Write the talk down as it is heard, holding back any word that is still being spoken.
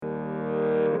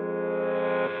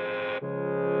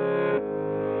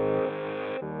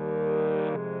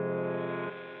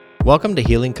Welcome to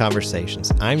Healing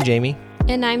Conversations. I'm Jamie.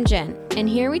 And I'm Jen, and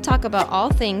here we talk about all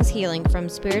things healing from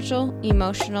spiritual,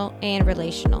 emotional, and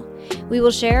relational. We will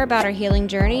share about our healing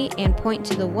journey and point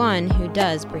to the one who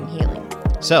does bring healing.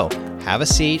 So, have a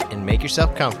seat and make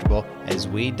yourself comfortable as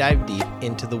we dive deep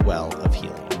into the well of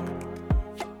healing.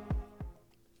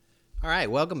 All right,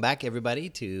 welcome back, everybody,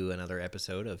 to another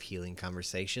episode of Healing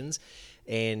Conversations.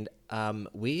 And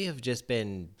we have just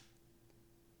been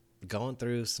going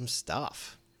through some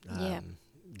stuff.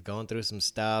 Going through some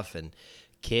stuff and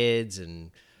kids and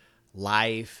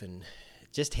life, and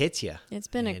it just hits you. It's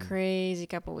been a crazy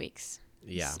couple weeks.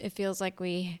 Yeah. It feels like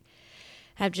we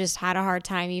have just had a hard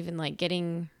time even like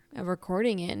getting a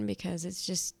recording in because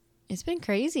it's been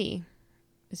crazy.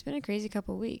 It's been a crazy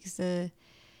couple weeks. It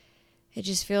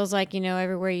just feels like,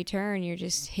 everywhere you turn, you're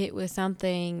just hit with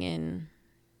something and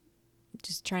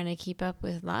just trying to keep up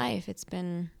with life. It's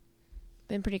been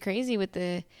pretty crazy with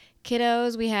the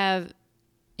kiddos. We have,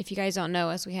 if you guys don't know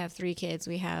us, we have 3 kids.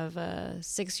 We have a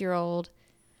 6-year-old,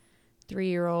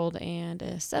 3-year-old, and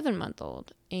a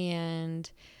 7-month-old. And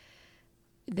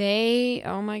they,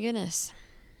 oh my goodness,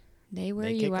 they wear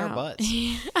you out. They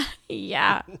kick our butts.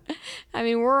 Yeah. I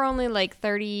mean, we're only like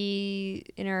 30,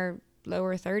 in our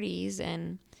lower 30s,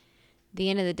 and at the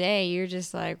end of the day, you're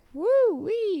just like,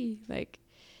 woo-wee. Like,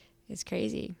 it's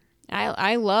crazy.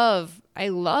 I love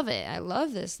it. I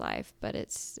love this life, but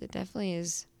it definitely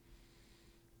is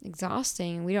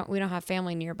exhausting. We don't have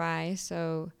family nearby,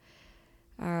 so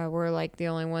we're like the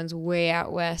only ones way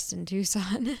out west in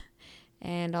Tucson,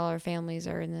 and all our families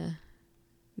are in the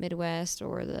Midwest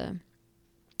or the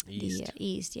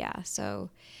East. Yeah, so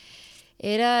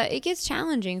it gets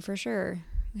challenging for sure.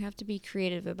 We have to be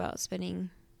creative about spending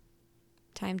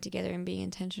time together and being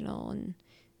intentional, and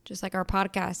just like our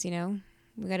podcast,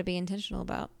 we got to be intentional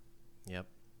about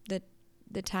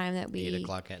the time that we 8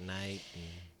 o'clock at night. And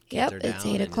kids are down, it's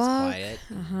 8 o'clock. It's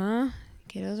quiet.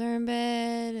 Kiddos are in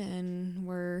bed, and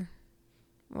I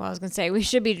was gonna say we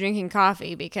should be drinking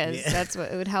coffee because that's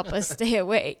what would help us stay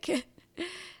awake.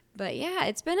 But yeah,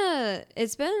 it's been a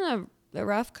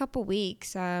rough couple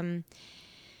weeks. When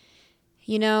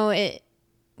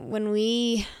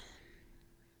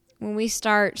we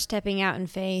start stepping out in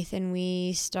faith and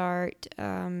we start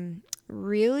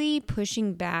really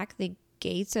pushing back the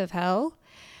gates of hell,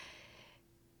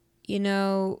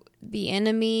 the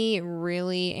enemy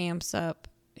really amps up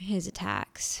his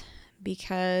attacks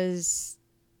because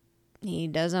he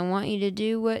doesn't want you to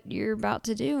do what you're about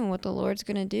to do and what the Lord's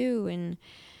going to do. And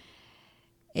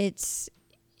it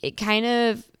kind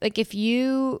of like, if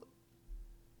you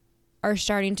are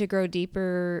starting to grow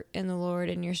deeper in the Lord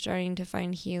and you're starting to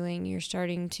find healing, you're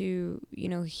starting to,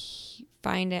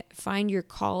 find your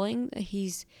calling that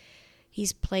he's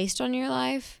placed on your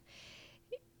life,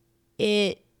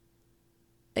 you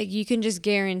can just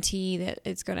guarantee that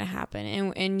it's going to happen.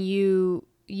 And you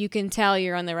can tell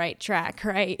you're on the right track,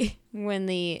 right? when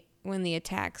the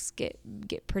attacks get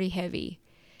pretty heavy.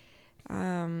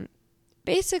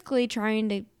 Basically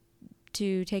trying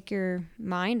to take your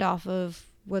mind off of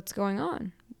what's going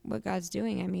on, what God's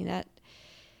doing. I mean, that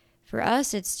for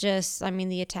us, it's just,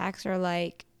 the attacks are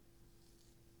like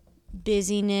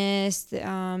busyness,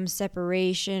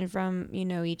 separation from,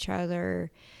 each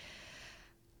other.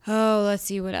 Oh, let's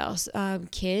see what else.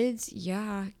 Kids.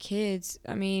 Yeah, kids.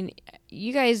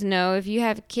 You guys know if you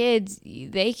have kids,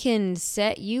 they can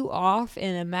set you off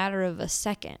in a matter of a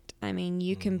second.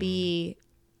 You can be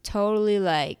totally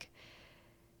like,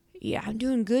 yeah, I'm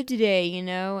doing good today,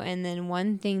 and then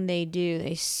one thing they do,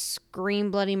 they scream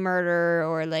bloody murder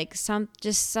or like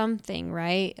something,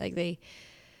 right? Like they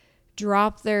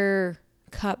drop their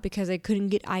cup because they couldn't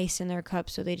get ice in their cup,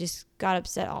 so they just got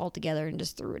upset altogether and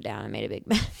just threw it down and made a big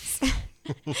mess.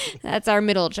 That's our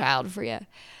middle child for you.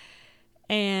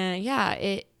 And yeah,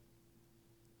 it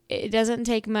doesn't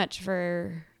take much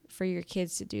for your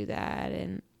kids to do that,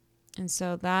 and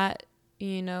so that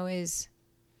is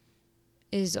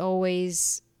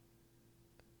always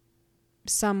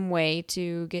some way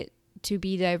to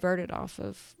be diverted off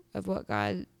of what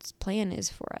God's plan is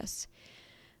for us.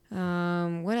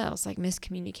 What else? Like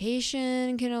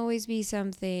miscommunication can always be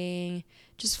something.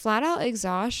 Just flat out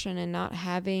exhaustion and not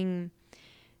having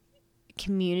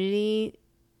community.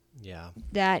 Yeah.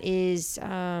 That is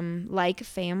like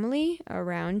family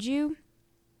around you.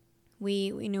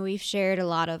 We've shared a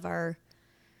lot of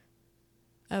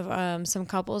some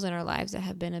couples in our lives that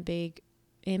have been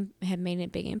have made a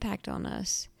big impact on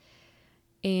us.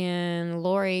 And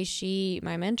Lori,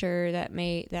 my mentor,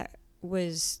 that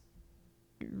was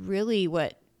really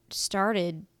what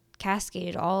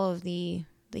cascaded all of the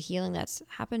healing that's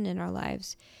happened in our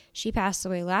lives. She passed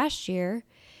away last year,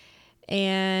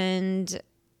 And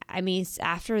I mean,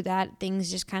 after that,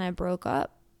 things just kind of broke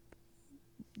up,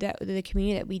 that the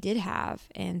community that we did have.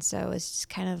 And so it's just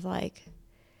kind of like,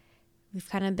 we've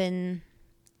kind of been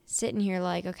sitting here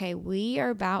like, okay, we are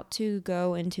about to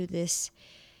go into this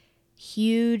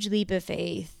huge leap of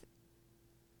faith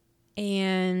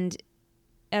and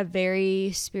a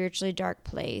very spiritually dark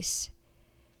place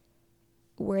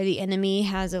where the enemy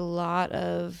has a lot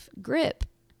of grip.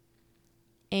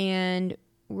 And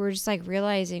we're just like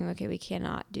realizing, okay, we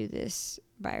cannot do this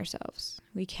by ourselves.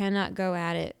 We cannot go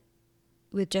at it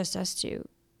with just us two.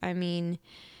 I mean,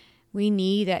 we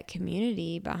need that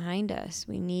community behind us.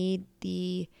 We need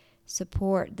the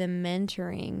support, the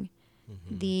mentoring,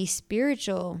 the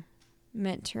spiritual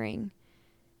mentoring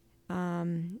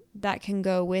that can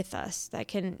go with us. That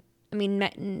can, I mean,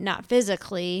 not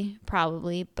physically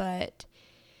probably, but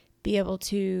be able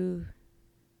to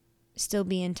still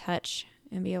be in touch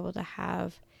and be able to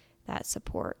have that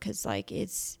support. Because like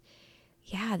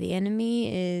the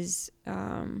enemy is,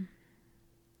 I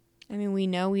mean, we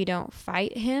know we don't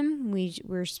fight him.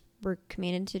 We're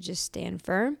commanded to just stand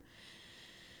firm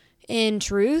in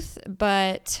truth,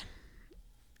 but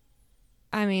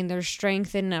I mean, there's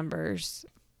strength in numbers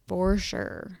for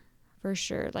sure. For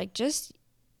sure. Like just,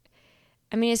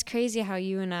 I mean, it's crazy how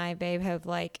you and I, babe, have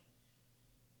like,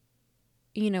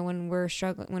 you know, when we're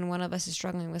struggling, when one of us is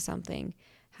struggling with something,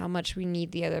 how much we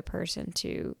need the other person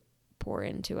to pour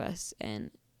into us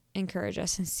and encourage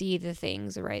us and see the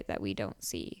things, right, that we don't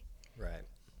see. Right.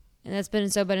 And that's been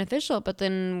so beneficial. But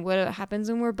then what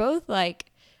happens when we're both like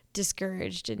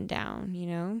discouraged and down, you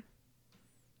know?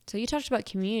 So you talked about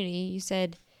community. You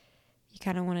said you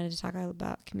kind of wanted to talk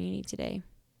about community today.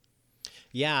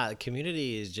 Yeah,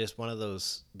 community is just one of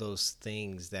those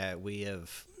things that we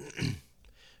have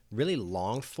really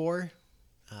longed for.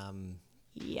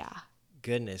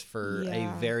 Goodness, for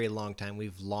a very long time.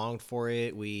 We've longed for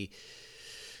it. We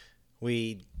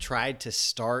tried to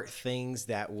start things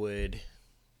that would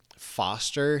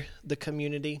foster the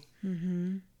community.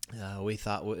 We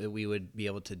thought we would be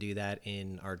able to do that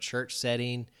in our church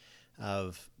setting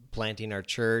of planting our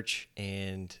church,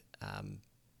 and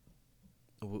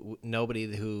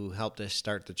nobody who helped us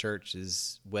start the church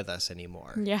is with us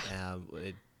anymore.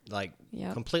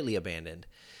 Completely abandoned.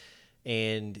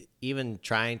 And even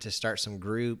trying to start some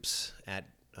groups at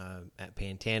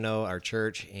Pantano, our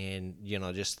church, and you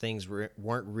know, just things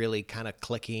weren't really kind of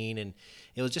clicking, and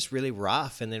it was just really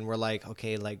rough. And then we're like,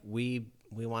 okay, like we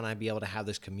want to be able to have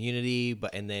this community,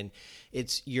 and then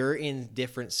you're in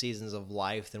different seasons of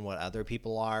life than what other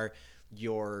people are.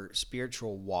 Your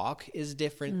spiritual walk is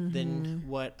different than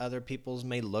what other people's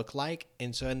may look like,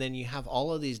 and then you have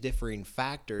all of these differing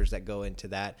factors that go into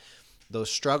that.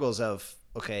 Those struggles of,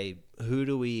 okay, who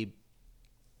do we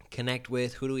connect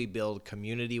with? Who do we build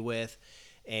community with?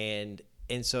 And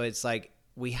so it's like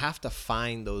we have to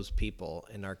find those people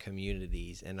in our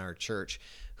communities, in our church,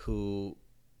 who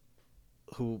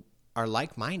are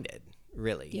like-minded,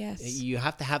 really. Yes. You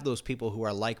have to have those people who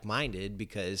are like-minded,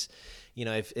 because, you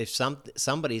know, if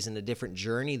somebody's in a different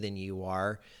journey than you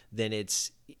are, then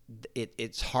it's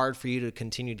hard for you to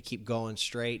continue to keep going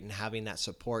straight and having that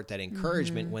support, that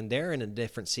encouragement when they're in a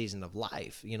different season of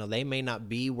life. You know, they may not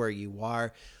be where you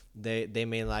are. They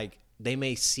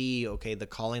may see, okay, the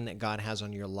calling that God has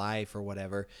on your life or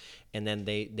whatever, and then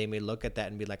they may look at that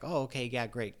and be like, oh, okay, yeah,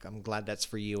 great. I'm glad that's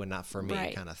for you and not for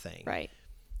me, kind of thing. Right.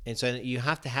 And so you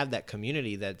have to have that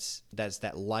community that's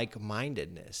that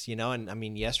like-mindedness, you know. And I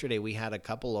mean, yesterday we had a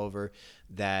couple over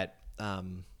that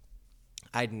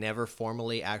I'd never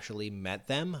formally actually met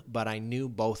them, but I knew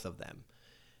both of them.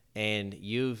 And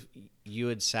you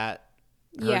had sat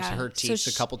her teach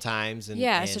a couple times, and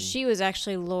so she was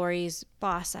actually Lori's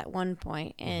boss at one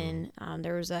point, and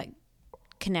there was that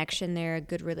connection there, a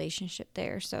good relationship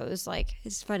there. So it was like,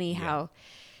 it's funny how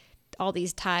all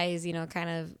these ties, you know, kind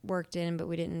of worked in, but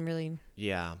we didn't really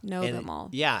know them all.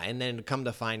 Yeah, and then come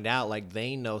to find out, like,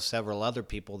 they know several other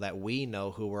people that we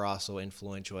know who were also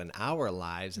influential in our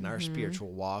lives and our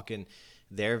spiritual walk, and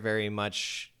they're very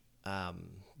much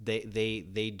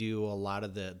they do a lot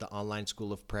of the online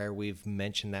school of prayer. We've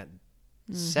mentioned that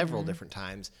several different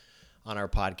times on our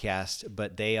podcast,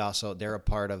 but they're a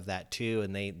part of that too,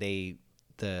 and the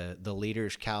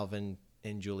leaders, Calvin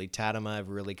and Julie Tadema, have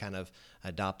really kind of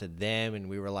adopted them, and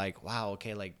we were like, wow,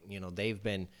 okay, like, you know, they've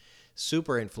been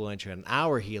super influential in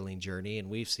our healing journey, and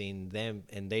we've seen them,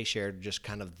 and they shared just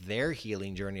kind of their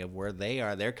healing journey of where they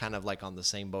are. They're kind of like on the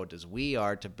same boat as we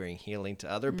are to bring healing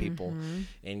to other people.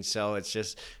 And so it's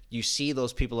just, you see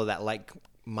those people of that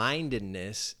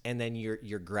like-mindedness, and then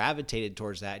you're gravitated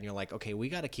towards that, and you're like, okay, we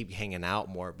got to keep hanging out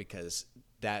more, because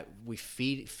that we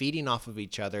feeding off of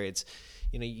each other. It's,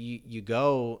 you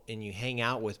go and you hang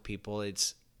out with people.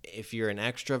 It's, if you're an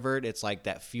extrovert, it's like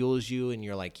that fuels you and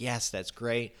you're like, yes, that's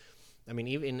great. I mean,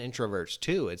 even introverts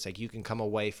too, it's like you can come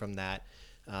away from that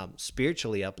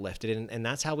spiritually uplifted. And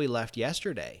that's how we left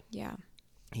yesterday. Yeah.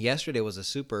 Yesterday was a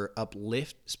super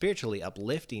spiritually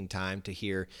uplifting time to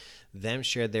hear them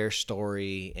share their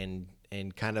story and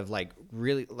kind of like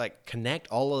really like connect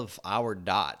all of our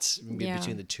dots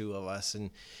between the two of us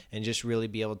and just really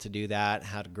be able to do that.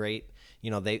 Had a great,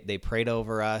 they prayed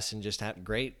over us and just had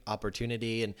great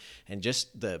opportunity and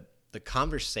just the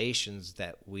conversations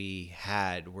that we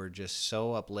had were just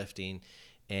so uplifting.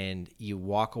 And you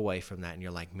walk away from that and you're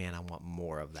like, man, I want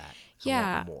more of that.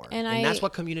 I want more. And that's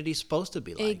what community is supposed to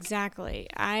be like. Exactly.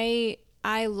 I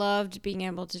loved being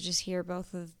able to just hear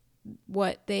both of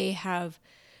what they have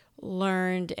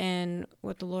learned and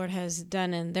what the Lord has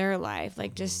done in their life.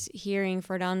 Like just hearing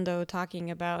Fernando talking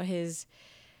about his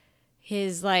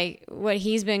like what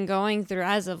he's been going through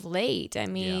as of late. I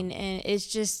mean, and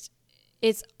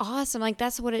it's awesome. Like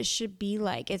that's what it should be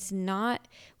like. It's not,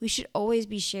 we should always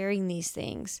be sharing these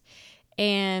things.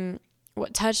 And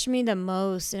what touched me the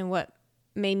most and what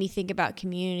made me think about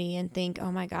community and think,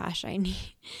 oh my gosh, we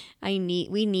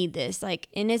need this. Like,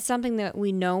 and it's something that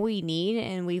we know we need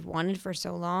and we've wanted for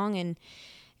so long. And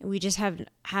we just have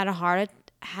had a hard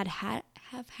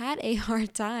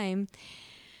time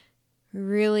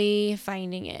really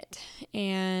finding it.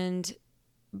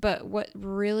 But what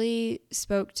really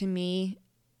spoke to me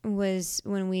was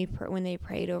when they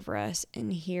prayed over us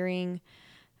and hearing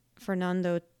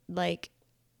Fernando like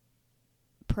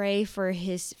pray for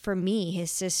me,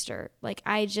 his sister. Like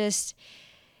I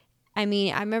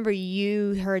remember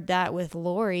you heard that with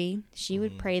Lori. She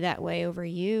would pray that way over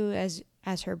you as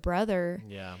her brother.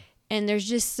 Yeah. And there's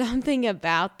just something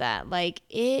about that. Like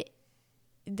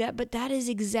but that is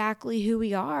exactly who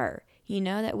we are.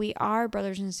 That we are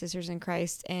brothers and sisters in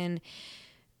Christ, and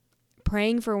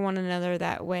praying for one another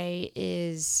that way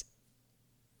is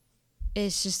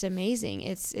just amazing.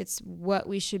 It's what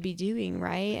we should be doing,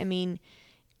 right? I mean,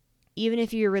 even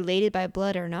if you're related by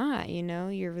blood or not,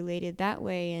 you're related that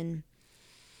way. And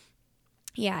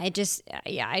I just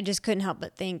couldn't help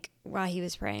but think while he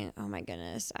was praying, oh my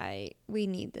goodness, we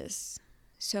need this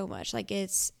so much. Like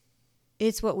it's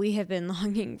what we have been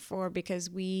longing for, because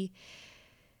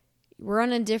we're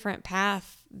on a different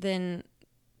path than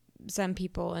some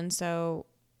people. And so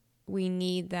we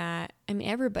need that. I mean,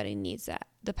 everybody needs that.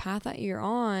 The path that you're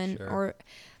on, sure. Or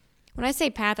when I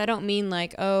say path, I don't mean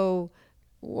like, only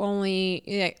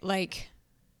like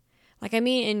I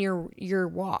mean, in your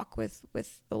walk with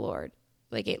the Lord,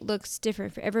 like it looks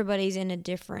different for everybody's in a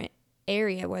different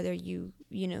area, whether you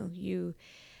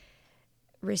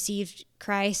received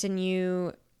Christ and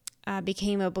you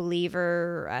became a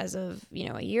believer as of,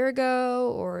 a year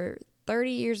ago or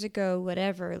 30 years ago,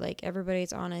 whatever. Like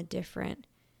everybody's on a different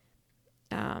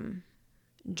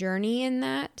journey in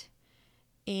that,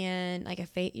 and like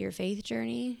your faith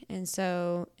journey. And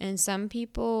so, and some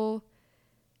people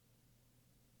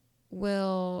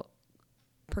will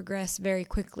progress very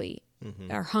quickly,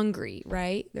 are hungry,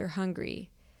 right? They're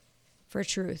hungry for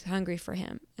truth, hungry for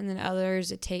Him. And then others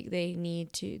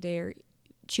they're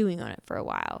chewing on it for a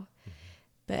while.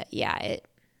 But yeah,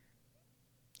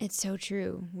 it's so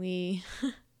true. We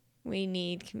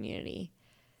need community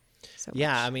so much.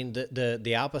 I mean,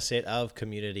 the opposite of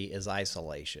community is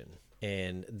isolation.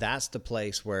 And that's the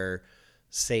place where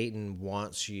Satan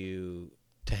wants you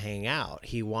to hang out.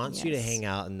 He wants you to hang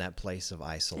out in that place of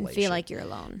isolation. And feel like you're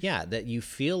alone. Yeah, that you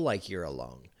feel like you're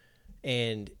alone.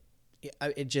 And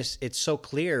it's so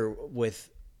clear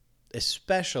with,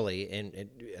 especially,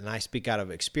 and I speak out of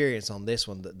experience on this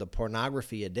one, the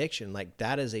pornography addiction, like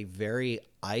that is a very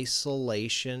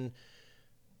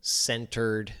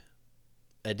isolation-centered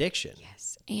addiction.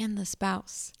 Yes, and the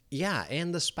spouse. Yeah,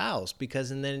 and the spouse,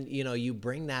 because, and then, you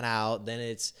bring that out,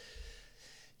 then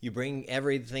you bring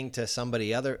everything to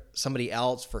somebody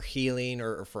else for healing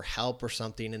or for help or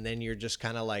something, and then you're just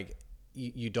kind of like,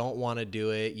 you don't want to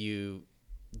do it.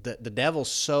 The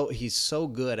devil's he's so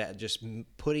good at just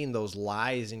putting those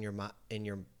lies in your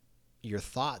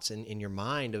thoughts and in your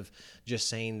mind of just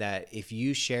saying that if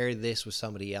you share this with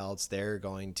somebody else, they're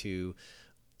going to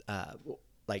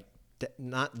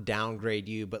not downgrade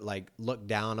you, but like look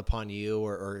down upon you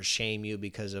or shame you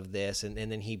because of this. And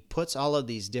then he puts all of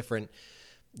these different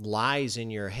lies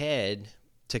in your head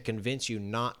to convince you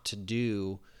not to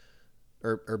do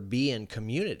or be in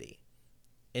community.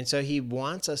 And so he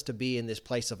wants us to be in this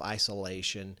place of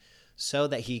isolation so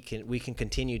that we can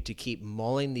continue to keep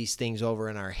mulling these things over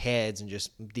in our heads and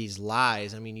just these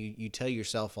lies. I mean, you tell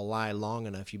yourself a lie long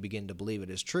enough, you begin to believe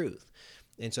it as truth.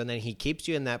 And so then he keeps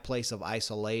you in that place of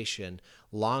isolation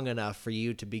long enough for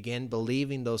you to begin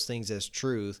believing those things as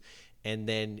truth. And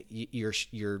then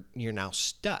you're now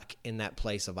stuck in that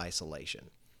place of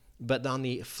isolation. But on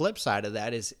the flip side of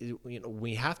that is,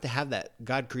 we have to have that.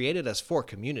 God created us for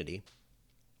community.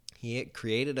 He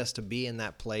created us to be in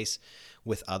that place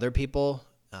with other people,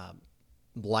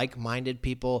 like-minded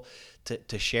people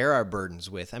to share our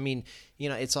burdens with. I mean,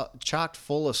 it's chock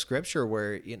full of scripture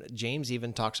where, James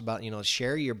even talks about,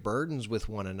 share your burdens with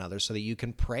one another so that you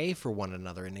can pray for one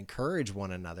another and encourage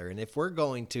one another. And if we're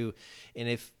going to, and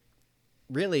if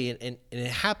really, and it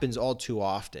happens all too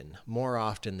often, more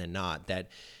often than not, that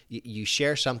you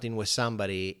share something with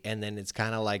somebody and then it's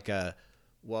kind of like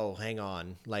whoa, hang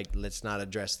on, like, let's not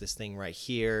address this thing right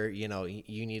here.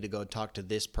 You need to go talk to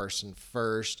this person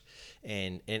first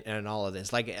and all of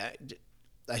this. Like,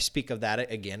 I speak of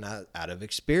that again out of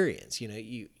experience.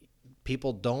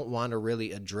 People don't want to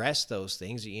really address those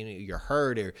things. You're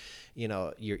hurt, or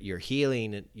your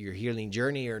healing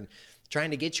journey, or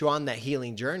trying to get you on that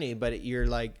healing journey, but you're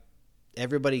like,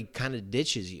 everybody kind of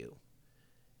ditches you.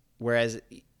 Whereas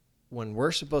when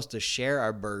we're supposed to share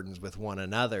our burdens with one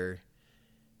another,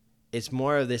 it's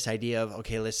more of this idea of,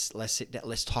 okay, let's sit down,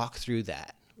 let's talk through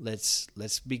that. Let's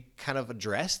be kind of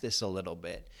address this a little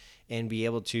bit and be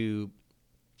able to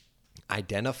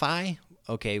identify,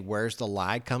 okay, where's the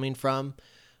lie coming from?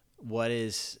 What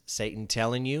is Satan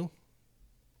telling you?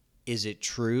 Is it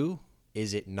true?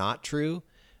 Is it not true?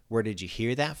 Where did you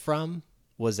hear that from?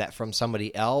 Was that from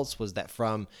somebody else? Was that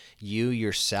from you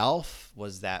yourself?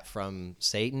 Was that from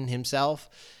Satan himself?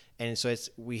 And so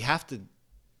we have to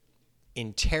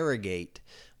interrogate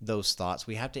those thoughts.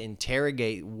 We have to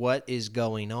interrogate what is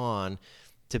going on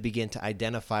to begin to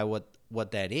identify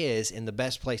what that is. And the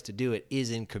best place to do it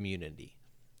is in community.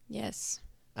 Yes.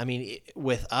 I mean,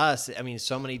 with us,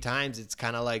 so many times it's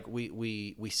kind of like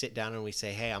we sit down and we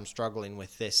say, hey, I'm struggling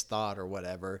with this thought or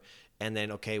whatever. And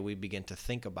then, okay, we begin to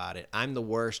think about it. I'm the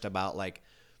worst about, like,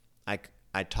 I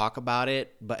talk about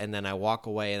it, and then I walk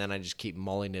away and then I just keep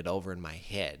mulling it over in my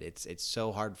head. It's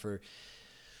so hard for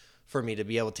me to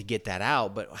be able to get that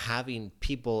out. But having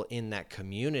people in that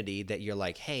community that you're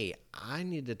like, hey, I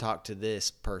need to talk to this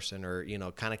person, or,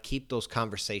 kind of keep those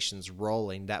conversations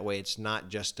rolling. That way it's not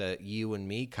just a you and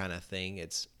me kind of thing.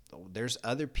 There's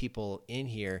other people in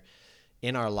here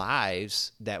in our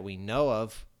lives that we know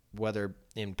of, whether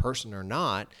in person or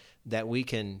not, that we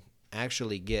can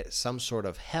actually get some sort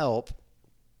of help.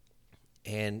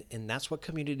 And that's what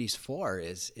community's for,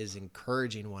 is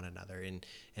encouraging one another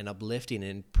and uplifting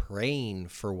and praying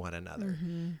for one another.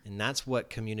 Mm-hmm. And that's what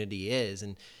community is.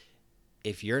 And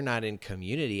if you're not in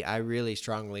community, I really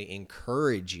strongly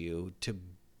encourage you to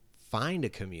find a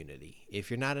community. If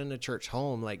you're not in a church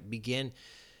home, like, begin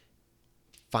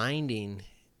finding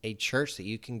a church that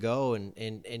you can go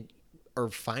and or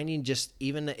finding just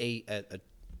even a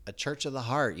church of the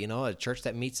heart, a church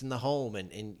that meets in the home,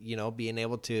 and being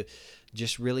able to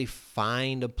just really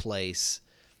find a place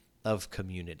of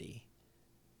community.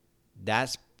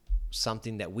 That's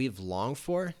something that we've longed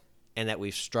for and that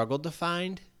we've struggled to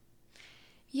find.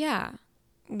 Yeah,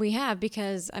 we have,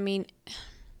 because, I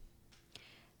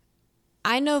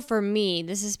know for me,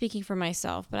 this is speaking for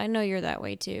myself, but I know you're that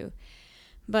way too.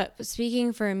 But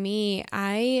speaking for me,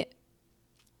 I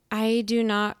do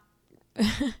not,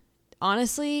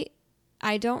 honestly,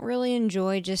 I don't really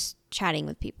enjoy just chatting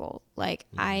with people. Like,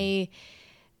 I'm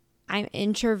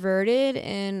introverted,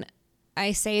 and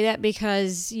I say that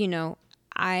because,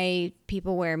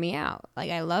 people wear me out.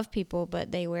 Like, I love people,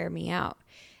 but they wear me out.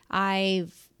 I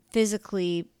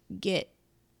physically get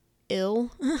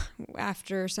ill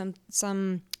after some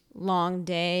long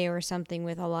day or something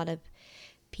with a lot of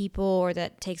people, or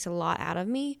that takes a lot out of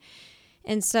me.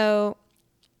 And so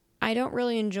I don't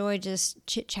really enjoy just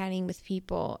chit-chatting with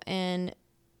people. And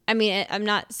I'm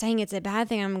not saying it's a bad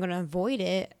thing. I'm going to avoid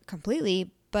it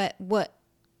completely. But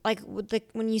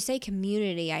when you say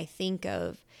community, I think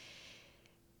of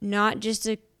not just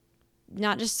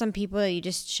some people that you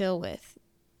just chill with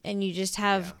and you just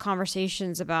have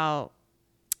conversations about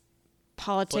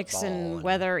politics football and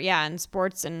weather, and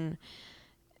sports and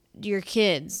your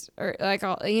kids, or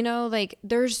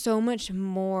there's so much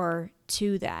more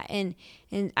to that. And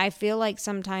I feel like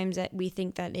sometimes that we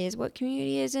think that is what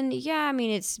community is. And you are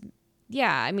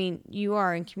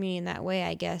in community in that way,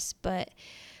 I guess. But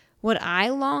what I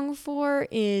long for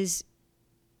is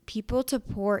people to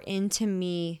pour into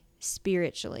me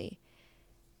spiritually.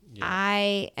 Yeah.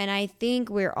 I think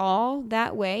we're all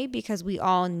that way because we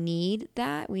all need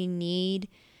that. We need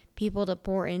people to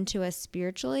pour into us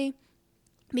spiritually,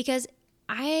 because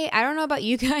I don't know about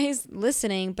you guys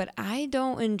listening, but I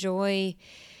don't enjoy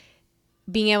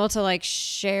being able to like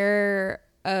share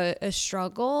a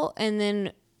struggle and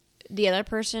then the other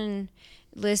person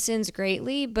listens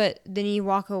greatly, but then you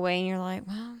walk away and you're like,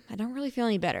 well, I don't really feel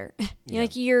any better. Yeah.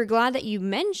 Like, you're glad that you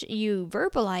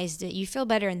verbalized it. You feel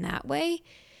better in that way.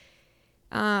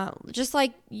 Just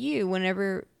like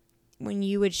when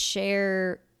you would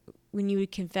share, when you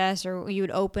would confess, or you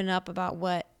would open up about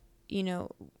what,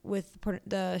 with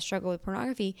the struggle with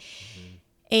pornography,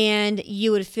 and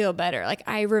you would feel better. Like,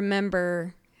 I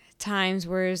remember times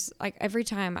where it's like every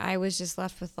time I was just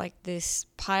left with like this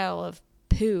pile of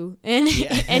poo, and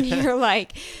and you're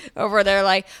like over there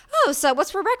like, oh, so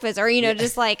what's for breakfast? Or,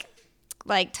 just like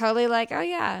totally like, oh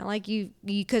yeah, like you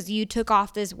because you took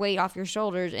off this weight off your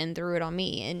shoulders and threw it on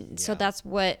me. And so that's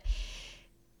what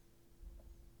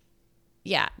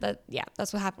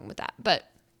that's what happened with that. But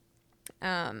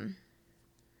now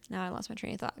I lost my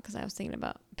train of thought because I was thinking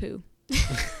about poo.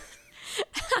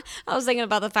 I was thinking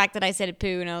about the fact that I said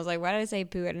poo, and I was like, why did I say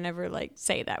poo? I'd never like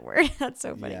say that word. That's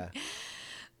so funny. Yeah.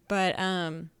 But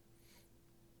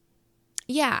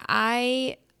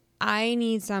I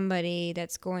need somebody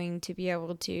that's going to be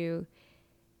able to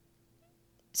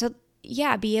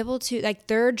be able to, like,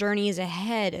 their journey is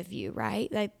ahead of you,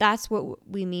 right? Like, that's what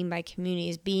we mean by community,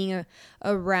 is being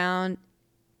around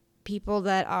people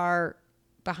that are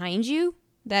behind you,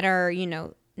 that are,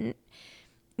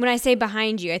 when I say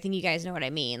behind you, I think you guys know what I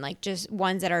mean. Like, just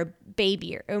ones that are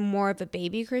more of a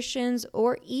baby Christians,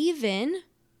 or even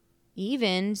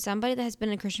somebody that has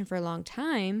been a Christian for a long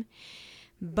time,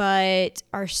 but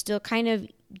are still kind of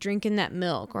drinking that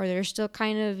milk, or they're still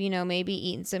kind of, maybe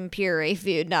eating some puree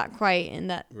food, not quite in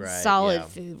that solid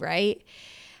food, right?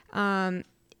 And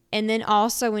then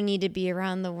also we need to be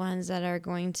around the ones that are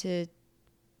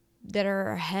that are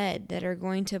ahead, that are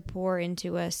going to pour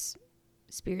into us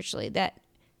spiritually,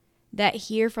 that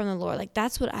hear from the Lord. Like,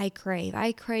 that's what I crave.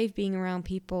 I crave being around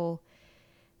people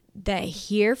that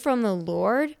hear from the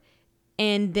Lord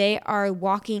and they are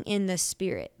walking in the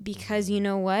Spirit, because you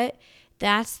know what?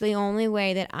 That's the only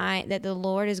way that the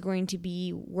Lord is going to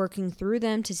be working through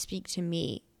them to speak to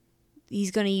me. He's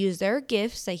going to use their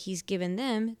gifts that He's given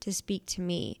them to speak to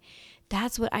me.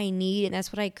 That's what I need, and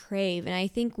that's what I crave. And I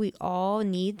think we all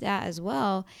need that as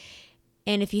well.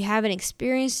 And if you haven't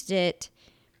experienced it,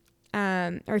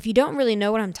 or if you don't really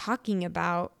know what I'm talking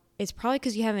about, it's probably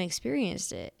because you haven't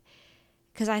experienced it.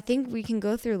 Because I think we can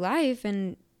go through life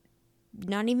and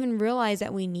not even realize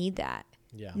that we need that.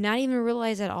 Yeah. Not even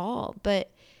realize at all. But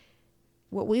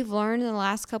what we've learned in the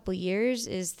last couple of years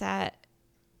is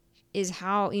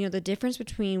how, the difference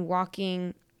between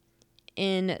walking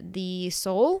in the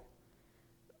soul,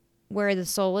 where the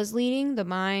soul is leading, the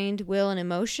mind, will, and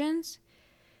emotions,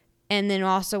 and then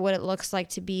also what it looks like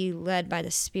to be led by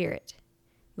the Spirit,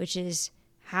 which is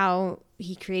how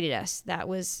He created us. That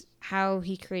was how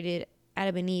He created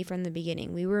Adam and Eve from the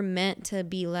beginning. We were meant to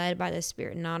be led by the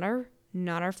Spirit, not our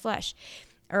flesh,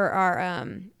 or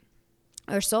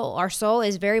our soul. Our soul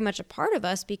is very much a part of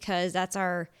us because that's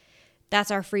our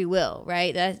free will,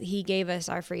 right? That He gave us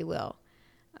our free will,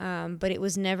 but it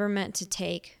was never meant to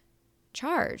take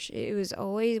charge. It was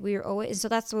always, we were always, so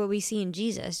that's what we see in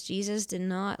Jesus. Jesus did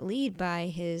not lead by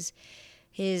his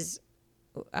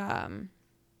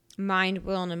mind,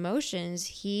 will, and emotions.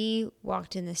 He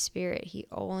walked in the Spirit. He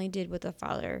only did what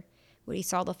He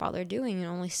saw the Father doing, and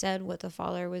only said what the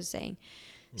Father was saying.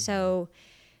 Mm-hmm. So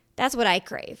that's what I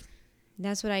crave.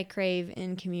 That's what I crave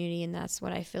in community, and that's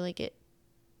what I feel like it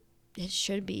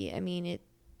should be. I mean,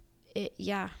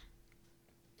 yeah.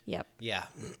 Yep. Yeah.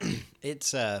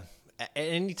 It's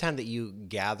anytime that you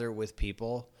gather with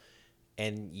people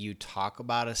and you talk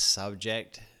about a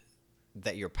subject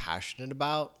that you're passionate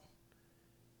about,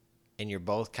 and you're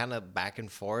both kind of back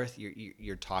and forth,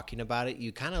 you're talking about it,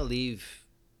 you kind of leave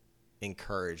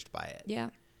encouraged by it. Yeah.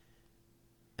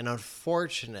 And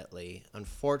unfortunately,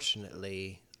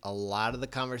 a lot of the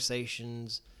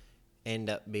conversations end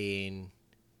up being,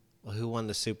 well, who won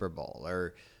the Super Bowl?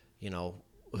 Or,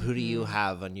 who do you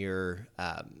have on your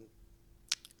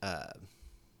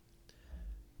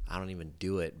I don't even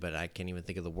do it, but I can't even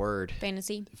think of the word.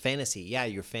 Fantasy. Yeah,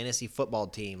 your fantasy football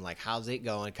team. Like, how's it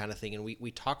going, kind of thing. And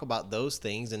we talk about those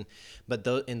things, but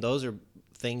those are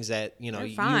things that They're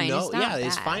fine.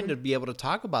 It's fine to be able to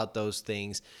talk about those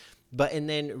things. And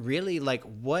then really, like,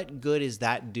 what good is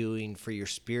that doing for your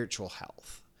spiritual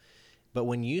health? But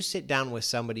when you sit down with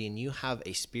somebody and you have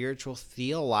a spiritual,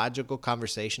 theological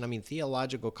conversation, I mean,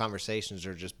 theological conversations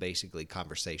are just basically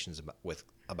conversations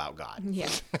about God. Yeah.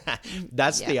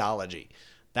 That's Yeah. theology.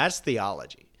 That's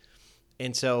theology.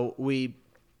 And so we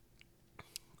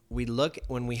look,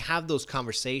 when we have those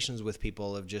conversations with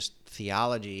people of just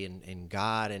theology and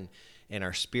God and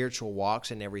our spiritual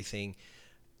walks and everything,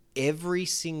 every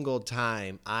single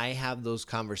time I have those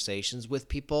conversations with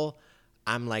people,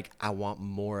 I'm like, I want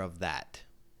more of that.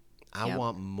 I Yep.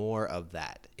 want more of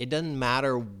that. It doesn't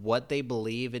matter what they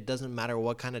believe. It doesn't matter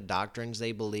what kind of doctrines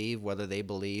they believe, whether they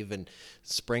believe in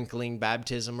sprinkling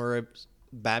baptism or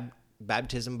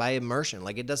baptism by immersion.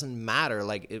 Like, it doesn't matter.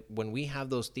 Like, when we have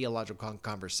those theological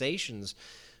conversations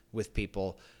with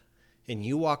people and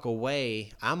you walk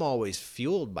away, I'm always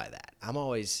fueled by that. I'm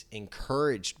always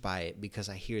encouraged by it because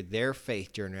I hear their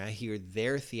faith journey. I hear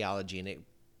their theology,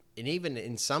 and even,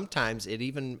 and sometimes it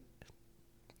even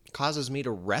causes me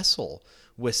to wrestle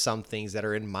with some things that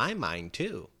are in my mind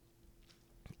too.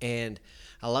 And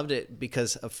I loved it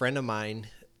because a friend of mine,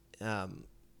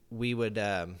 we would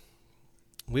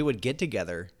get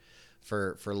together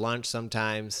for lunch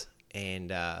sometimes,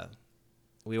 and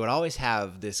we would always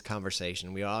have this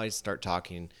conversation. We would always start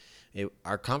talking.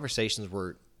 Our conversations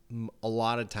were, a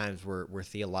lot of times, were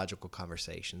theological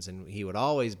conversations, and he would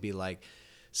always be like,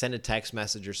 send a text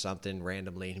message or something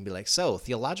randomly and be like, so,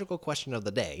 theological question of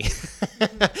the day.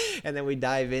 And then we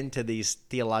dive into these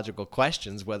theological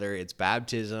questions, whether it's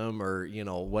baptism or,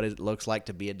 what it looks like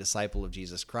to be a disciple of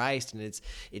Jesus Christ. And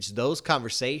it's those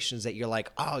conversations that you're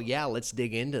like, oh yeah, let's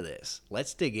dig into this.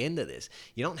 Let's dig into this.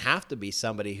 You don't have to be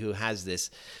somebody who has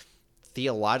this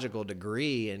theological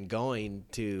degree and going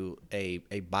to a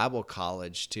Bible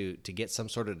college to get some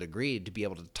sort of degree to be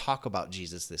able to talk about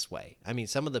Jesus this way. I mean,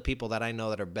 some of the people that I know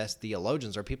that are best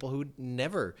theologians are people who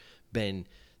never been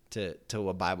to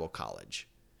a Bible college,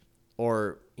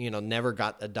 or never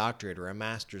got a doctorate or a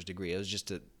master's degree. It was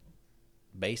just a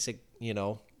basic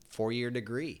 4-year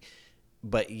degree,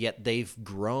 but yet they've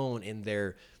grown in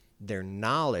their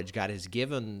knowledge. God has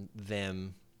given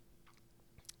them,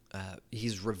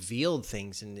 he's revealed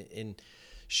things and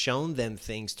shown them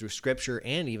things through scripture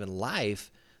and even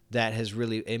life that has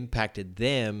really impacted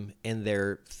them in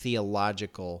their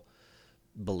theological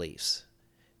beliefs.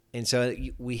 And so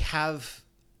we have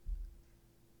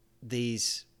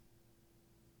these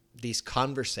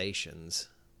conversations,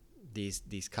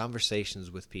 these conversations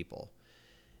with people,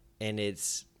 and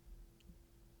is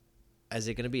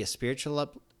it going to be a spiritual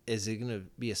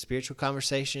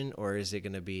conversation, or is it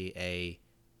going to be a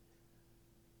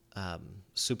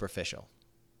superficial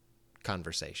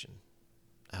conversation?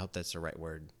 I hope that's the right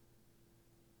word.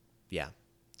 Yeah.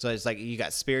 So it's like you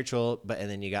got spiritual, and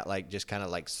then you got like just kind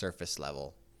of like surface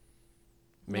level.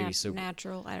 Maybe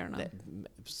natural. I don't know.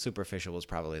 Superficial was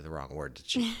probably the wrong word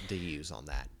to use on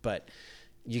that, but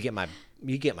you get my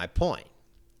point.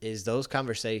 Is those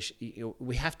conversations,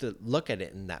 we have to look at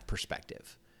it in that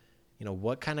perspective.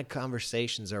 What kind of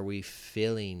conversations are we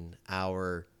filling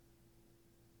our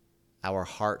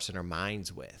hearts and our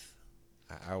minds with?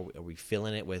 Are we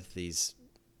filling it with these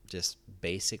just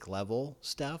basic level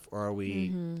stuff, or are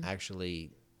we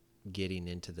actually getting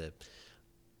into the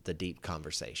deep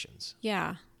conversations?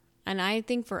 Yeah. And I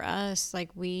think for us, like,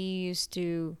 we used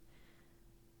to,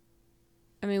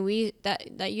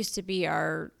 that used to be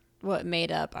what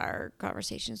made up our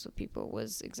conversations with people,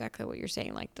 was exactly what you're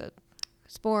saying, like the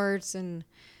sports and,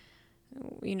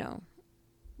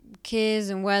 kids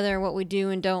and weather, what we do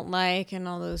and don't like, and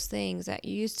all those things. That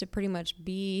used to pretty much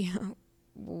be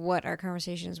what our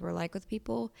conversations were like with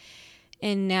people.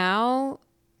 And now,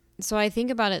 so I think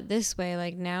about it this way,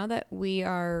 like, now that we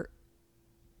have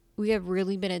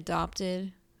really been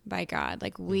adopted by God.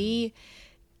 Like,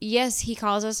 yes, he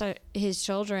calls us his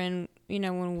children,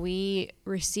 when we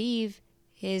receive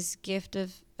his gift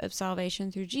of salvation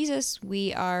through Jesus,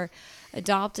 we are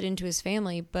adopted into his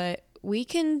family, but we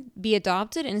can be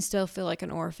adopted and still feel like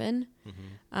an orphan.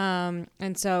 And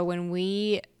so when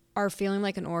we are feeling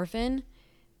like an orphan,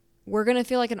 we're going to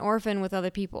feel like an orphan with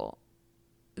other people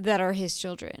that are his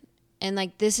children. And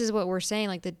like, this is what we're saying,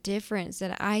 like, the difference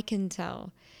that I can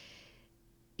tell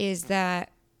is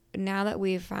that now that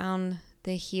we've found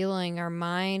the healing, our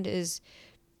mind is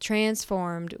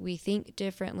transformed. We think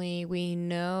differently. We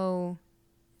know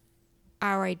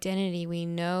our identity. We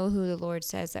know who the Lord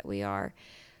says that we are.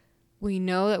 We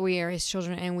know that we are his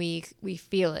children, and we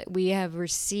feel it. We have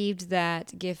received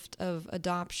that gift of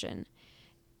adoption.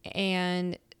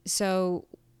 And so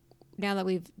now that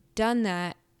we've done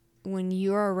that, when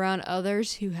you're around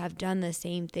others who have done the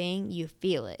same thing, you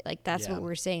feel it. Like, that's what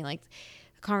we're saying. Like,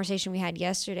 the conversation we had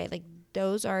yesterday, like,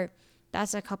 those are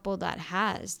that's a couple that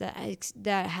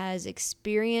has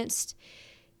experienced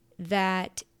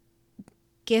that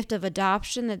gift of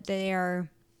adoption, that they're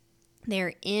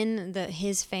in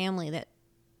his family, that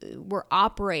we're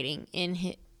operating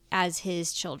as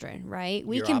his children, right?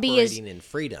 You're operating in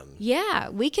freedom. Yeah,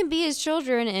 we can be his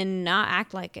children and not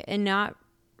act like it and not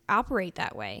operate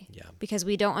that way. Yeah. Because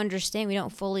we don't understand, we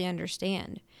don't fully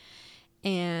understand.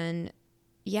 And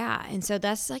yeah, and so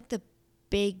that's like the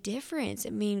big difference. I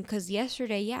mean, because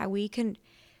yesterday, yeah, we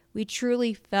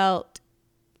truly felt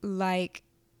like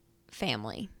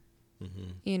family.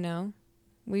 Mm-hmm. You know,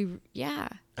 I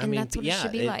mean, that's what it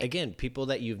should be like. Again, people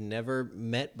that you've never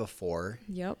met before.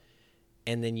 Yep.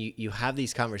 And then you have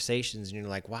these conversations and you're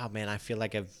like, wow, man, I feel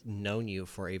like I've known you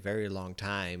for a very long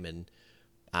time and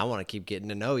I want to keep getting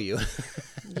to know you.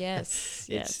 Yes.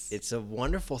 Yes. It's a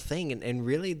wonderful thing. And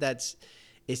really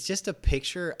it's just a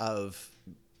picture of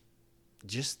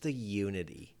just the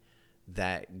unity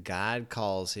that God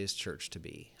calls his church to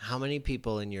be. How many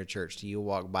people in your church do you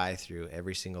walk by through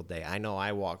every single day? I know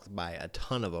I walk by a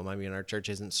ton of them. I mean, our church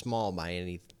isn't small by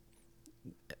any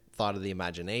thought of the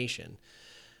imagination.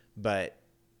 But,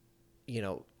 you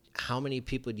know, how many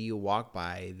people do you walk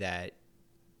by that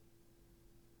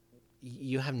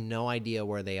you have no idea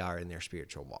where they are in their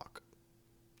spiritual walk?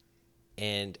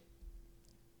 And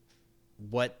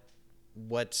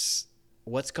what's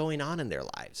going on in their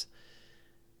lives?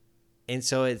 And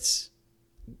so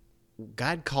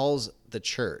God calls the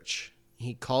church.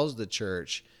 He calls the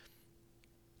church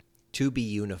to be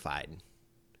unified.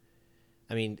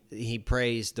 I mean, he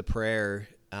prays the prayer,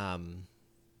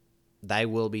 thy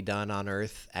will be done on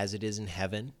earth as it is in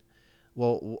heaven.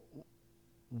 Well,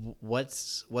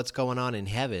 what's going on in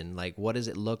heaven? Like, what does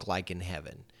it look like in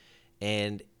heaven?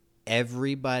 And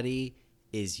everybody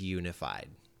is unified.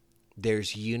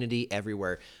 There's unity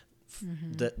everywhere.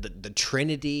 Mm-hmm. The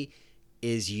Trinity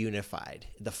is unified.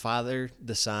 The Father,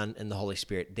 the Son, and the Holy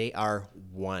Spirit, they are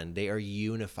one. They are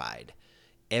unified.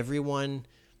 Everyone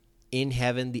in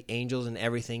heaven, the angels and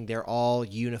everything, they're all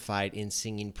unified in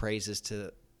singing praises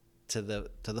to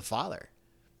the Father.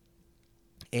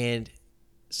 And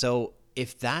so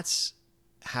if that's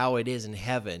how it is in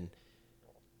heaven,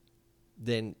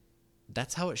 then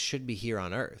that's how it should be here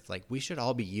on earth. Like, we should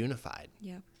all be unified.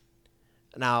 Yeah.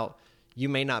 Now, you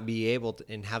may not be able to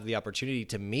and have the opportunity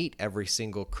to meet every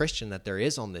single Christian that there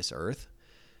is on this earth,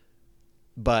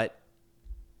 but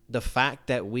the fact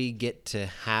that we get to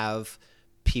have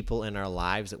people in our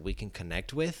lives that we can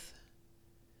connect with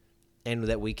and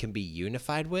that we can be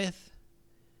unified with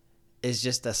is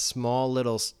just a small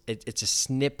little, it's a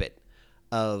snippet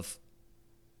of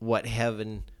what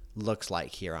heaven looks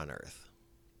like here on earth.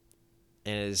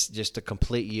 And it's just a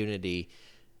complete unity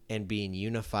and being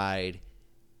unified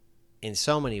in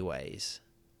so many ways,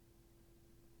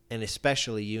 and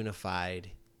especially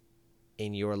unified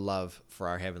in your love for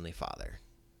our Heavenly Father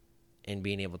and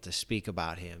being able to speak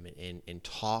about him and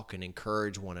talk and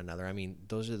encourage one another. I mean,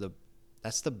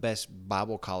 that's the best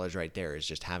Bible college right there, is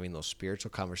just having those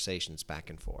spiritual conversations back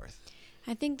and forth.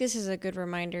 I think this is a good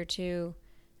reminder too,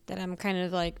 that I'm kind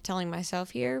of like telling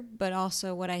myself here, but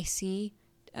also what I see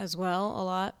as well a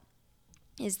lot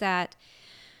is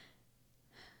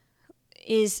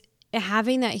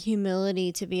having that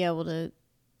humility to be able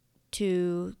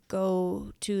to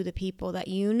go to the people that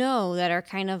you know that are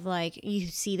kind of like, you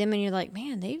see them and you're like,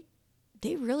 man,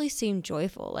 they really seem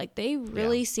joyful. Like, they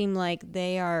really seem like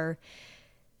they are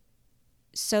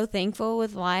so thankful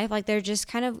with life. Like, they're just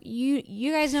kind of,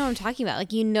 you guys know what I'm talking about.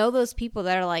 Like, you know, those people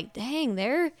that are like, dang,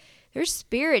 their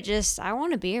spirit just, I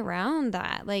want to be around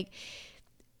that. Like,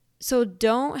 so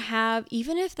don't have,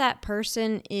 even if that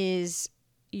person is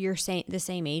the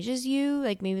same age as you,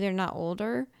 like maybe they're not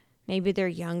older, maybe they're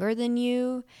younger than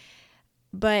you,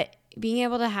 but being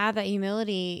able to have that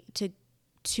humility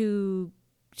to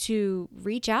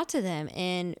reach out to them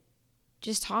and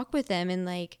just talk with them and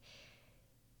like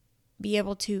be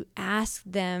able to ask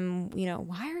them, you know,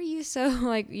 why are you so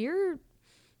like, you're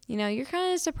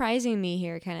kind of surprising me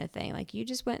here, kind of thing. Like, you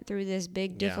just went through this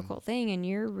big difficult thing and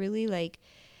you're really like,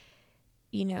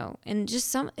 you know, and just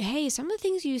some of the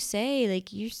things you say,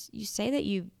 like you say that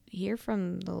you hear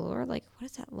from the Lord, like, what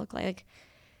does that look like? Like,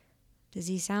 does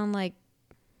he sound like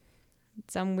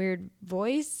some weird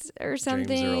voice or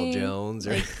something? James Earl Jones,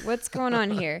 or like, what's going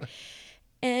on here?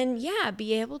 And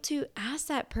be able to ask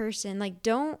that person, like,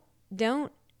 don't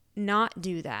not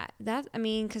do that.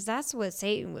 Because that's what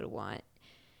Satan would want.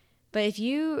 But if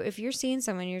you're seeing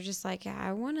someone, you're just like,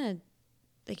 I want to,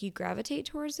 like, you gravitate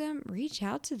towards them, reach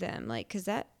out to them. Like, because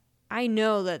I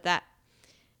know that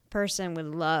person would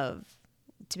love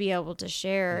to be able to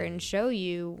share and show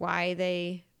you why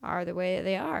they are the way that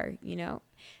they are, you know.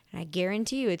 And I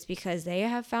guarantee you it's because they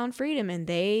have found freedom, and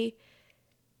they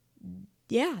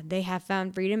have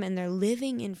found freedom, and they're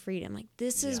living in freedom. Like,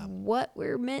 this is what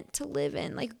we're meant to live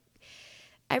in. Like,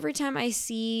 every time I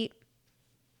see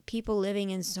people living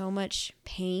in so much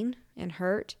pain and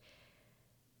hurt,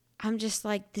 I'm just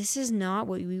like, this is not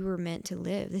what we were meant to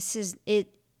live. This is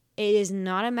it. It is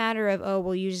not a matter of, oh,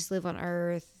 well, you just live on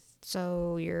earth,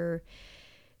 so you're,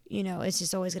 you know, it's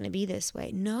just always going to be this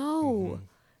way. No.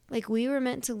 Like, we were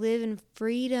meant to live in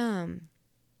freedom.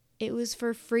 It was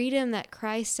for freedom that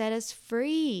Christ set us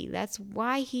free. That's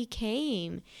why he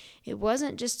came. It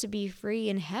wasn't just to be free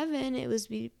in heaven. It was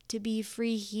to be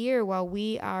free here while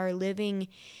we are living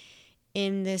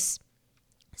in this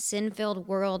sin-filled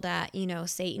world that, you know,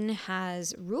 Satan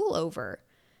has rule over.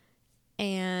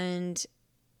 And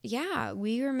yeah,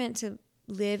 we were meant to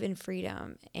live in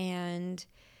freedom. And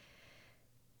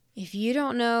if you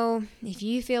don't know, if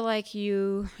you feel like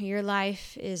your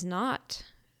life is not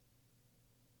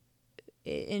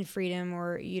in freedom,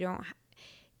 or you don't,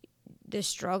 the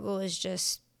struggle is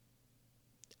just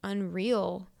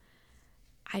unreal,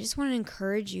 I just want to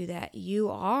encourage you that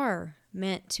you are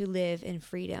meant to live in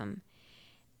freedom.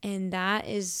 And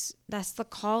that's the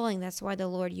calling. That's why the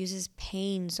Lord uses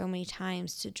pain so many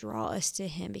times to draw us to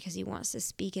him, because he wants to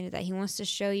speak into that. He wants to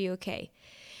show you, okay,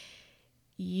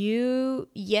 you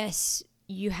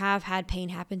have had pain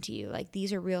happen to you. Like,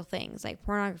 these are real things. Like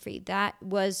pornography, that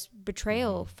was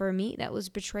betrayal for me. That was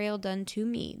betrayal done to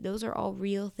me. Those are all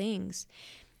real things,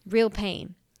 real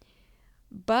pain.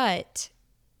 But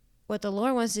what the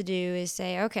Lord wants to do is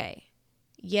say, okay,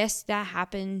 yes, that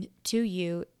happened to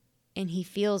you, and he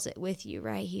feels it with you,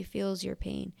 right? He feels your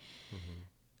pain.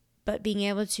 But being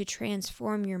able to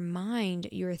transform your mind,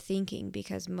 your thinking,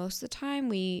 because most of the time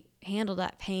we handle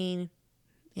that pain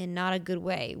in not a good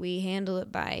way. We handle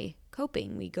it by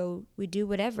coping. We do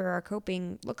whatever our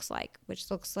coping looks like, which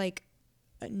looks like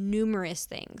numerous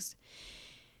things.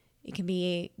 It can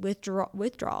be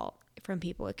withdrawal from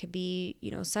people. It could be,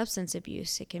 you know, substance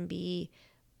abuse. It can be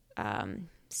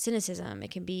cynicism.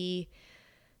 It can be,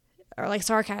 or like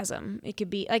sarcasm. It could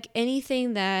be like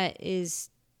anything that is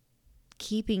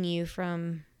keeping you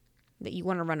from, that you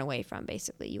want to run away from,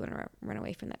 basically. You want to run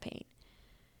away from that pain.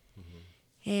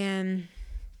 And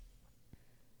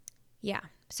yeah,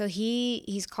 so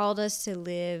he's called us to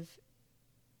live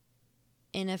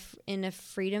in a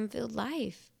freedom-filled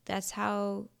life. That's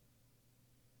how,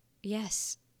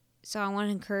 yes. So I want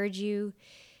to encourage you,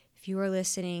 if you are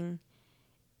listening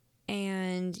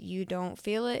and you don't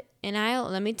feel it, and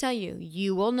let me tell you,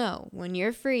 you will know when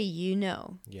you're free. You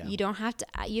know, you don't have to.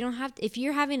 If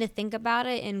you're having to think about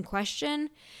it and question,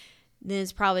 then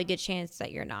it's probably a good chance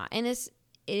that you're not. And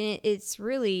it's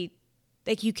really,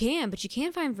 like, you can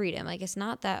find freedom. Like, it's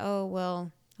not that, oh,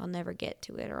 well, I'll never get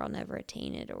to it, or I'll never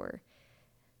attain it, or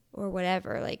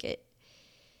whatever. Like, it,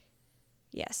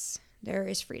 yes, there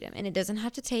is freedom, and it doesn't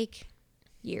have to take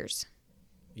years.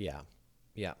 Yeah.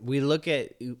 We look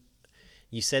at,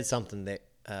 you said something that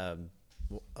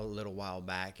a little while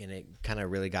back, and it kind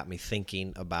of really got me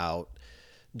thinking about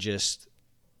just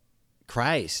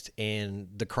Christ and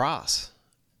the cross.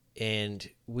 And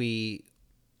a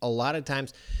lot of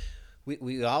times,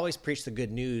 we always preach the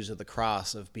good news of the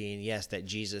cross, of being, yes, that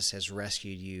Jesus has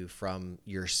rescued you from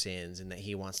your sins, and that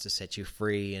he wants to set you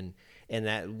free. And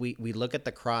that we look at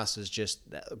the cross as just,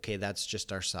 okay, that's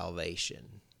just our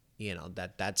salvation. You know,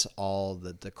 that's all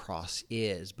that the cross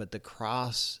is. But the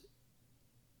cross,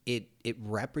 it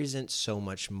represents so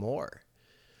much more.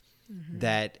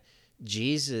 That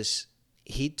Jesus,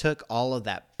 he took all of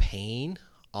that pain,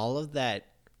 all of that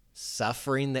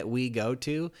suffering that we go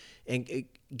to, and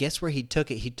guess where he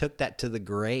took it? He took that to the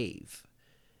grave.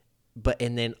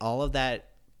 And then all of that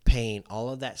pain, all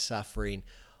of that suffering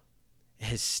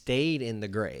has stayed in the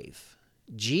grave.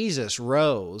 Jesus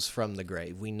rose from the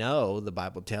grave. We know, the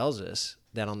Bible tells us,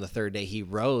 that on the third day he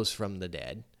rose from the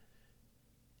dead,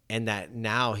 and that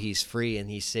now he's free and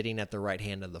he's sitting at the right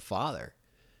hand of the Father.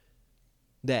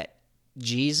 That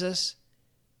Jesus,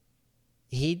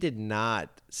 he did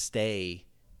not stay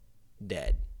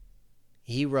dead.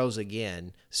 He rose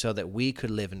again so that we could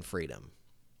live in freedom.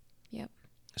 Yep.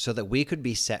 So that we could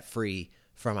be set free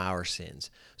from our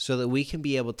sins. So that we can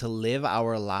be able to live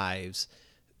our lives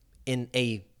in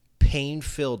a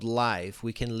pain-filled life.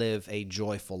 We can live a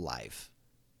joyful life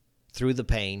through the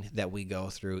pain that we go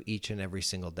through each and every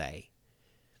single day.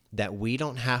 That we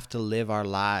don't have to live our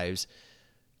lives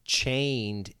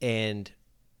chained and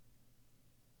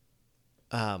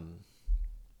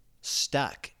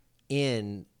stuck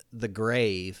in the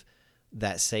grave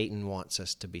that Satan wants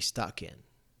us to be stuck in.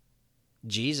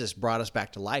 Jesus brought us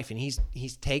back to life, and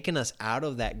he's taken us out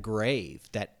of that grave,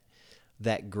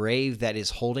 that grave that is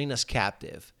holding us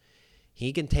captive.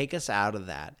 He can take us out of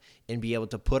that and be able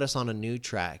to put us on a new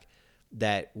track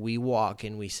that we walk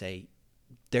and we say,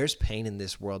 there's pain in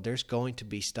this world. There's going to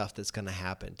be stuff that's going to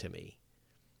happen to me.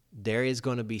 There is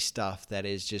going to be stuff that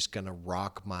is just going to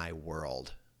rock my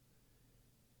world.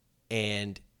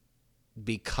 And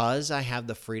because I have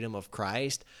the freedom of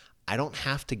Christ, I don't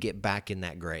have to get back in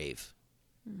that grave.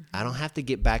 Mm-hmm. I don't have to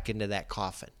get back into that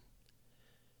coffin.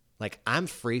 Like, I'm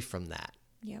free from that.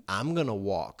 Yep. I'm going to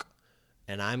walk,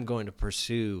 and I'm going to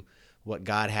pursue what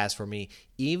God has for me.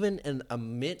 Even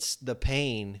amidst the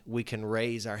pain, we can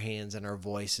raise our hands and our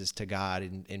voices to God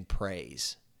in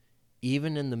praise,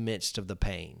 even in the midst of the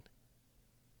pain.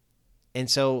 And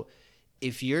so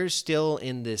if you're still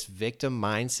in this victim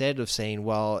mindset of saying,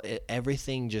 well,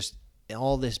 everything just,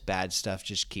 all this bad stuff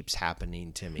just keeps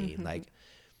happening to me. Like,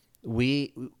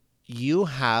 you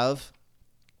have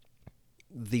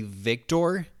the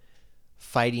victor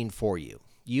fighting for you.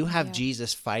 You have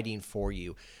Jesus fighting for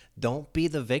you. Don't be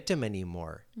the victim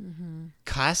anymore. Mm-hmm.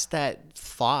 Cast that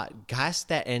thought, cast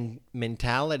that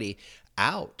mentality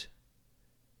out,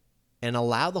 and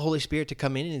allow the Holy Spirit to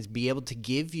come in and be able to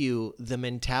give you the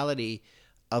mentality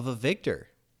of a victor.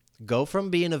 Go from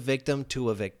being a victim to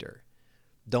a victor.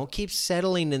 Don't keep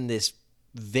settling in this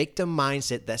victim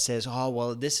mindset that says, oh,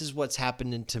 well, this is what's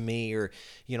happening to me, or,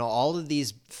 all of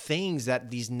these things,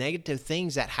 these negative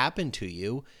things that happen to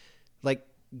you. Like,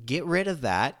 get rid of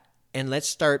that, and let's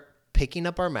start picking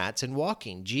up our mats and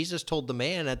walking. Jesus told the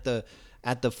man at the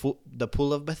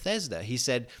pool of Bethesda, he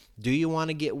said, do you want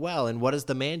to get well? And what does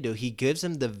the man do? He gives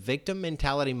him the victim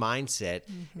mentality mindset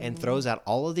and throws out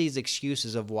all of these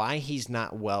excuses of why he's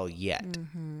not well yet.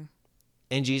 Mm-hmm.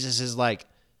 And Jesus is like,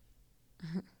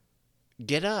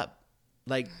 get up.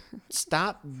 Like,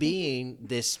 stop being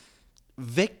this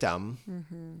victim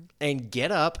and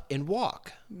get up and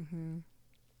walk. Mm-hmm.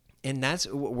 And that's,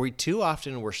 too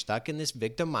often we're stuck in this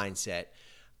victim mindset.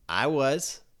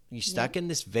 You stuck in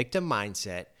this victim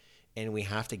mindset, and we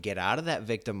have to get out of that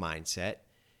victim mindset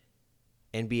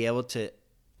and be able to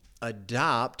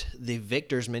adopt the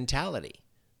victor's mentality,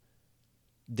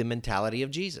 the mentality of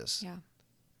Jesus. Yeah.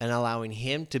 And allowing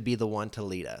him to be the one to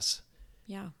lead us.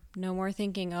 Yeah. No more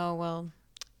thinking, oh, well,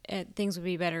 things would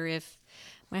be better if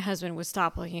my husband would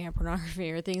stop looking at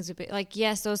pornography, or things would be like,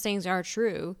 yes, those things are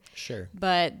true. Sure.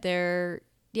 But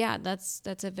that's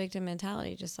a victim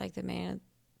mentality, just like the man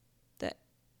that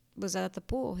was at the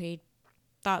pool. He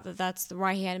thought that's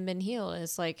why he hadn't been healed. And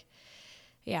it's like,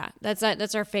 yeah, that's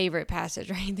our favorite passage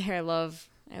right there. I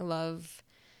love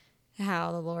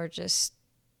how the Lord just,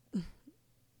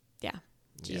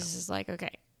 Jesus is like, okay,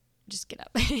 just get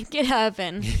up, get up.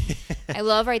 And I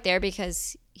love right there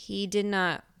because he did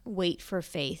not wait for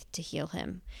faith to heal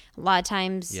him. A lot of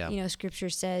times,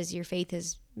 scripture says your faith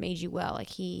has made you well.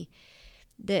 Like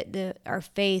our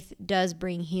faith does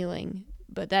bring healing,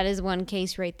 but that is one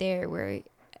case right there where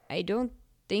I don't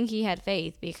think he had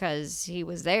faith, because he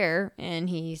was there and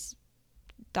he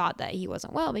thought that he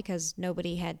wasn't well because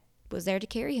nobody was there to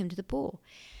carry him to the pool.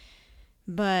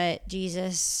 But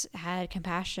Jesus had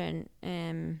compassion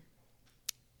and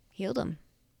healed him.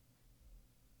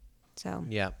 So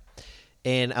yeah.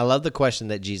 And I love the question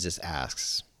that Jesus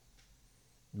asks,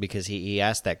 because he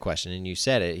asked that question, and you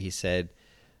said it. He said,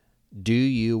 do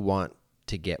you want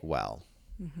to get well?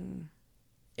 Mm-hmm.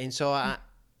 And so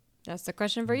that's the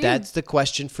question for you. That's the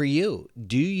question for you.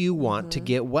 Do you want to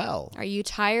get well? Are you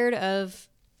tired of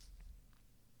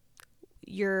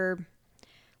your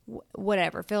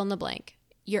whatever, fill in the blank?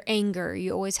 Your anger.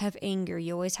 You always have anger.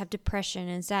 You always have depression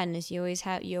and sadness. You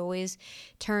always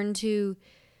turn to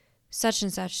such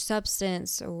and such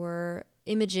substance or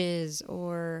images,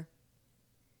 or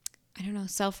I don't know,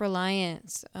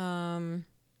 self-reliance,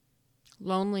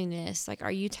 loneliness. Like,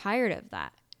 are you tired of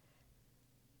that?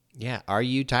 Yeah. Are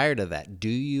you tired of that? Do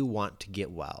you want to get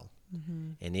well?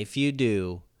 Mm-hmm. And if you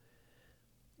do,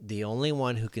 the only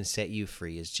one who can set you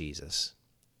free is Jesus.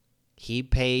 He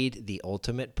paid the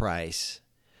ultimate price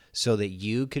so that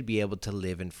you could be able to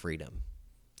live in freedom.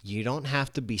 You don't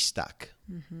have to be stuck.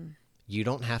 Mm-hmm. You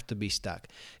don't have to be stuck.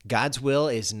 God's will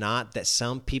is not that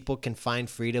some people can find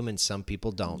freedom and some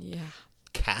people don't. Yeah.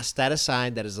 Cast that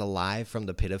aside. That is a lie from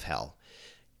the pit of hell.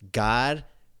 God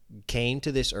came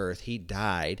to this earth. He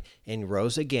died and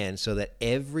rose again so that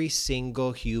every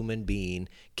single human being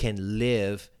can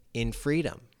live in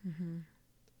freedom. Mm-hmm.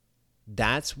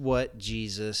 That's what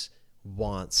Jesus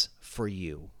wants for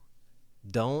you.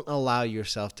 Don't allow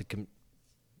yourself to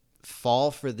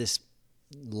fall for this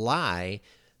lie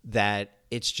that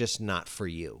it's just not for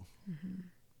you. Mm-hmm.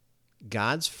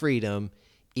 God's freedom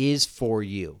is for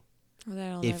you. Well,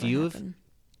 that'll If never you've- happen.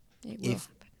 It will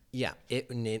happen. Yeah,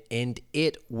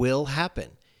 it will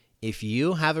happen. If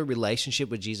you have a relationship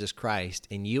with Jesus Christ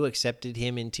and you accepted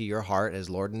him into your heart as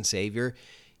Lord and Savior,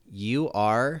 you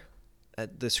are,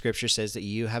 the scripture says that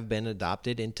you have been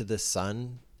adopted into the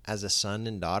Son as a son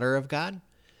and daughter of God.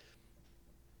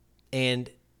 And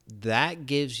that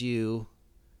gives you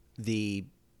the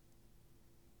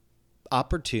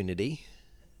opportunity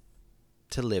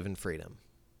to live in freedom.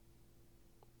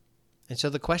 And so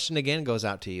the question again goes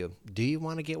out to you. Do you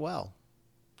want to get well?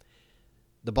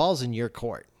 The ball's in your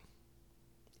court.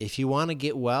 If you want to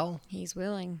get well, He's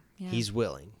willing. Yeah. he's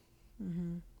willing.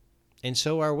 Mm-hmm. And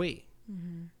so are we.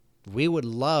 Mm-hmm. We would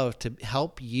love to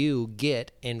help you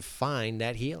get and find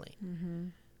that healing Mm-hmm.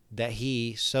 that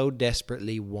he so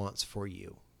desperately wants for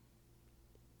you.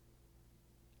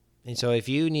 And so if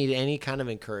you need any kind of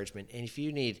encouragement, and if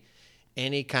you need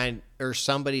any kind or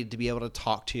somebody to be able to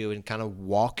talk to you and kind of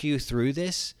walk you through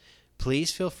this,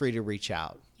 please feel free to reach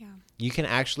out. Yeah. You can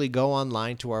actually go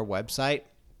online to our website,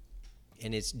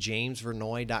 and it's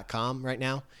jamesvernoy.com right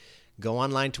now. Go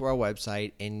online to our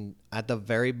website, and at the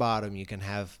very bottom, you can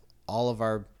have all of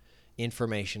our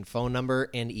information, phone number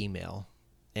and email,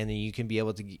 and then you can be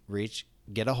able to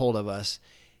get a hold of us,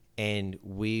 and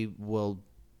we will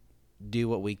do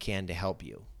what we can to help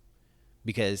you,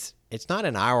 because it's not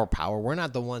in our power. We're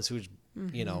not the ones who's,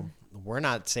 we're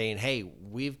not saying, hey,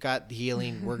 we've got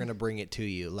healing, we're going to bring it to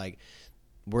you. Like,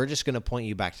 we're just going to point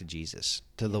you back to Jesus,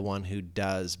 to the one who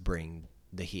does bring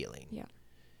the healing. Yeah.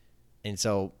 And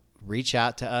so reach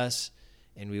out to us,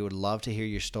 and we would love to hear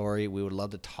your story. We would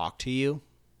love to talk to you,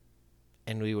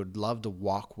 and we would love to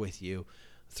walk with you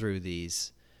through the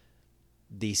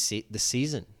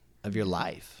season of your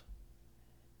life,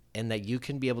 and that you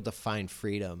can be able to find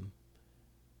freedom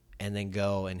and then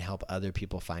go and help other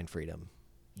people find freedom.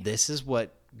 Yeah. This is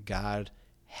what God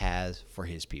has for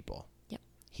his people. Yep.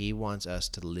 He wants us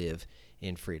to live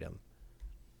in freedom.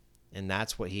 And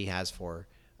that's what he has for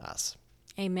us.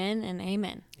 Amen and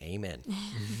amen. Amen.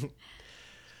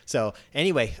 So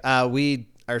anyway, we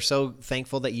are so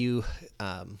thankful that you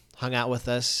hung out with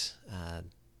us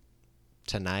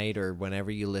tonight or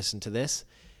whenever you listen to this,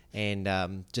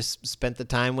 and just spent the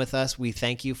time with us. We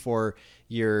thank you for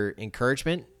your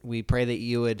encouragement. We pray that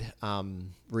you would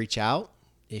reach out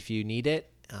if you need it.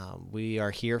 We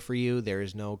are here for you. There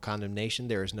is no condemnation.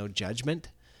 There is no judgment.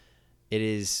 It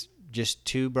is just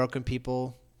two broken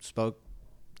people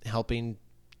helping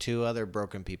two other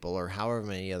broken people, or however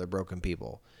many other broken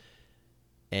people.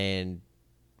 And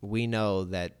we know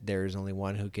that there is only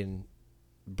one who can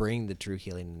bring the true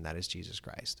healing, and that is Jesus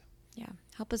Christ. Yeah.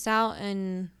 Help us out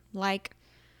and like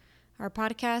our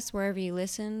podcast wherever you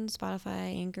listen,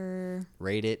 Spotify, Anchor.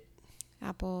 Rate it.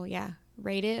 Apple. Yeah.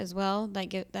 Rate it as well.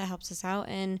 That helps us out.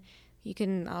 And you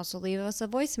can also leave us a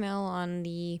voicemail on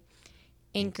the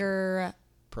Anchor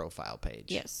profile page.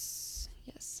 Yes.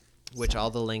 Yes. Which all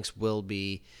the links will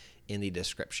be in the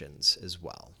descriptions as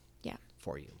well. Yeah.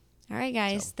 For you. All right,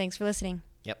 guys. Thanks for listening.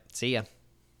 Yep. See ya.